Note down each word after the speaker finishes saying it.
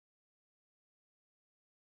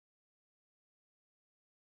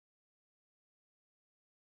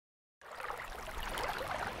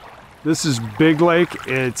This is Big Lake.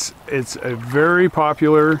 It's a very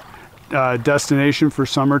popular destination for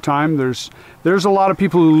summertime. There's a lot of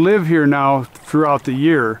people who live here now throughout the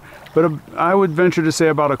year, but I would venture to say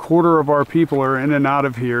about a quarter of our people are in and out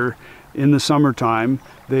of here in the summertime.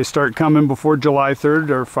 They start coming before July 3rd.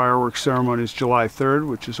 Our fireworks ceremony is July 3rd,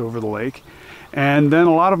 which is over the lake. And then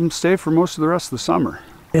a lot of them stay for most of the rest of the summer.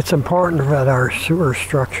 It's important that our sewer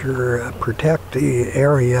structure protect the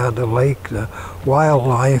area, the lake, the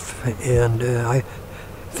wildlife, and I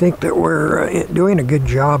think that we're doing a good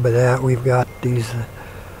job of that. We've got these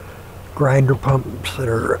grinder pumps that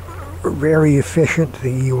are very efficient,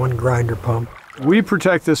 the E1 grinder pump. We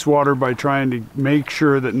protect this water by trying to make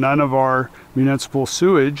sure that none of our municipal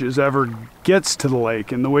sewage ever gets to the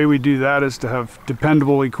lake. And the way we do that is to have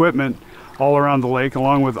dependable equipment all around the lake,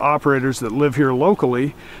 along with operators that live here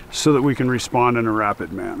locally, so that we can respond in a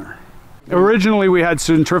rapid manner. Originally, we had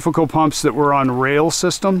centrifugal pumps that were on rail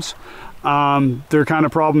systems. They're kind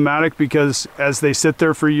of problematic because as they sit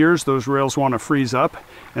there for years, those rails want to freeze up.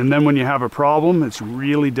 And then when you have a problem, it's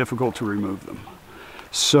really difficult to remove them.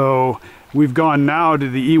 So we've gone now to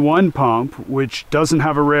the E1 pump, which doesn't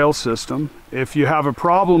have a rail system. If you have a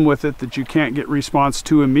problem with it that you can't get response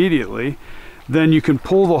to immediately, then you can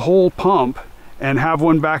pull the whole pump and have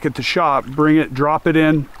one back at the shop, bring it, drop it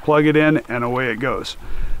in, plug it in, and away it goes.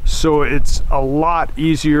 So it's a lot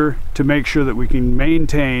easier to make sure that we can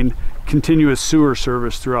maintain continuous sewer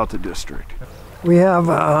service throughout the district. We have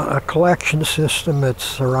a collection system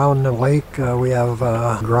that's around the lake. We have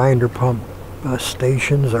grinder pump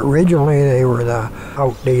stations. Originally they were the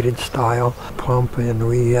outdated style pump, and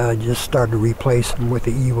we just started replacing them with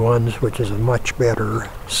the E1s, which is a much better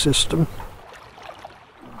system.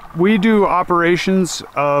 We do operations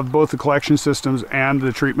of both the collection systems and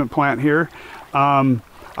the treatment plant here.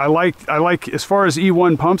 I like as far as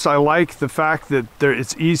E1 pumps, I like the fact that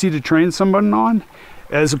it's easy to train someone on,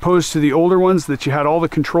 as opposed to the older ones that you had all the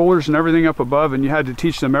controllers and everything up above, and you had to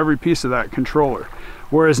teach them every piece of that controller.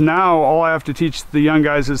 Whereas now, all I have to teach the young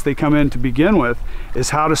guys as they come in to begin with is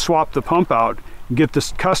how to swap the pump out, get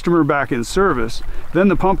the customer back in service. Then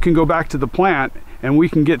the pump can go back to the plant, and we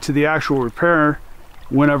can get to the actual repair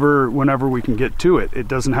whenever we can get to it. It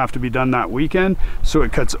doesn't have to be done that weekend, so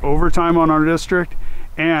it cuts overtime on our district,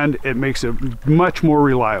 and it makes it much more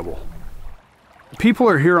reliable. People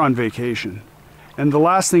are here on vacation, and the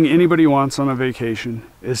last thing anybody wants on a vacation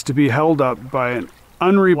is to be held up by an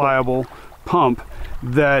unreliable pump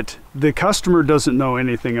that the customer doesn't know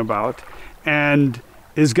anything about and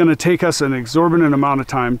is going to take us an exorbitant amount of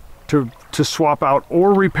time to swap out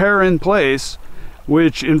or repair in place,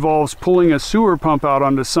 which involves pulling a sewer pump out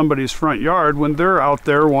onto somebody's front yard when they're out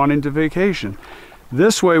there wanting to vacation.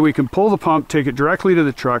 This way we can pull the pump, take it directly to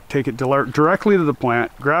the truck, take it directly to the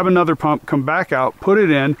plant, grab another pump, come back out, put it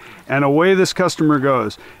in, and away this customer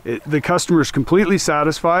goes. The customer is completely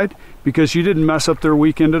satisfied because you didn't mess up their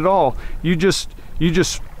weekend at all. You just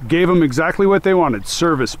gave them exactly what they wanted,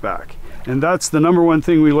 service back. And that's the number one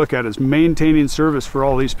thing we look at, is maintaining service for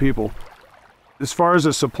all these people. As far as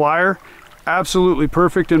a supplier, absolutely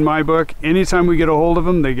perfect in my book. Anytime we get a hold of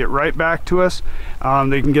them, they get right back to us.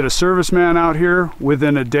 They can get a serviceman out here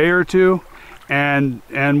within a day or two, and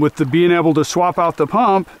with being able to swap out the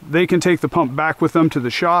pump, they can take the pump back with them to the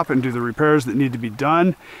shop and do the repairs that need to be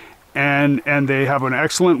done. And they have an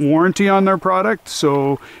excellent warranty on their product,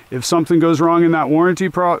 so if something goes wrong in that warranty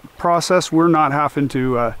process, we're not having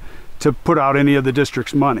to put out any of the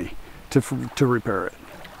district's money to repair it.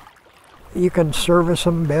 You can service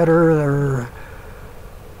them better. They're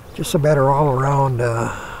just a better all-around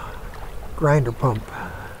grinder pump.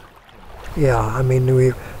 Yeah, I mean,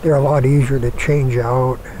 they're a lot easier to change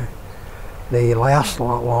out. They last a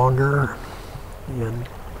lot longer, and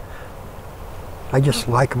I just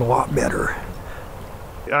like them a lot better.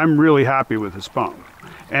 I'm really happy with this pump,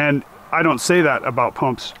 and I don't say that about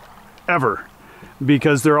pumps ever,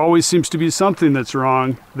 because there always seems to be something that's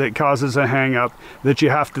wrong that causes a hang-up that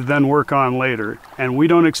you have to then work on later. And we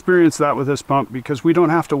don't experience that with this pump because we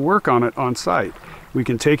don't have to work on it on site. We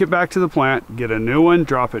can take it back to the plant, get a new one,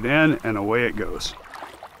 drop it in, and away it goes.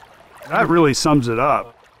 That really sums it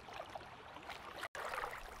up.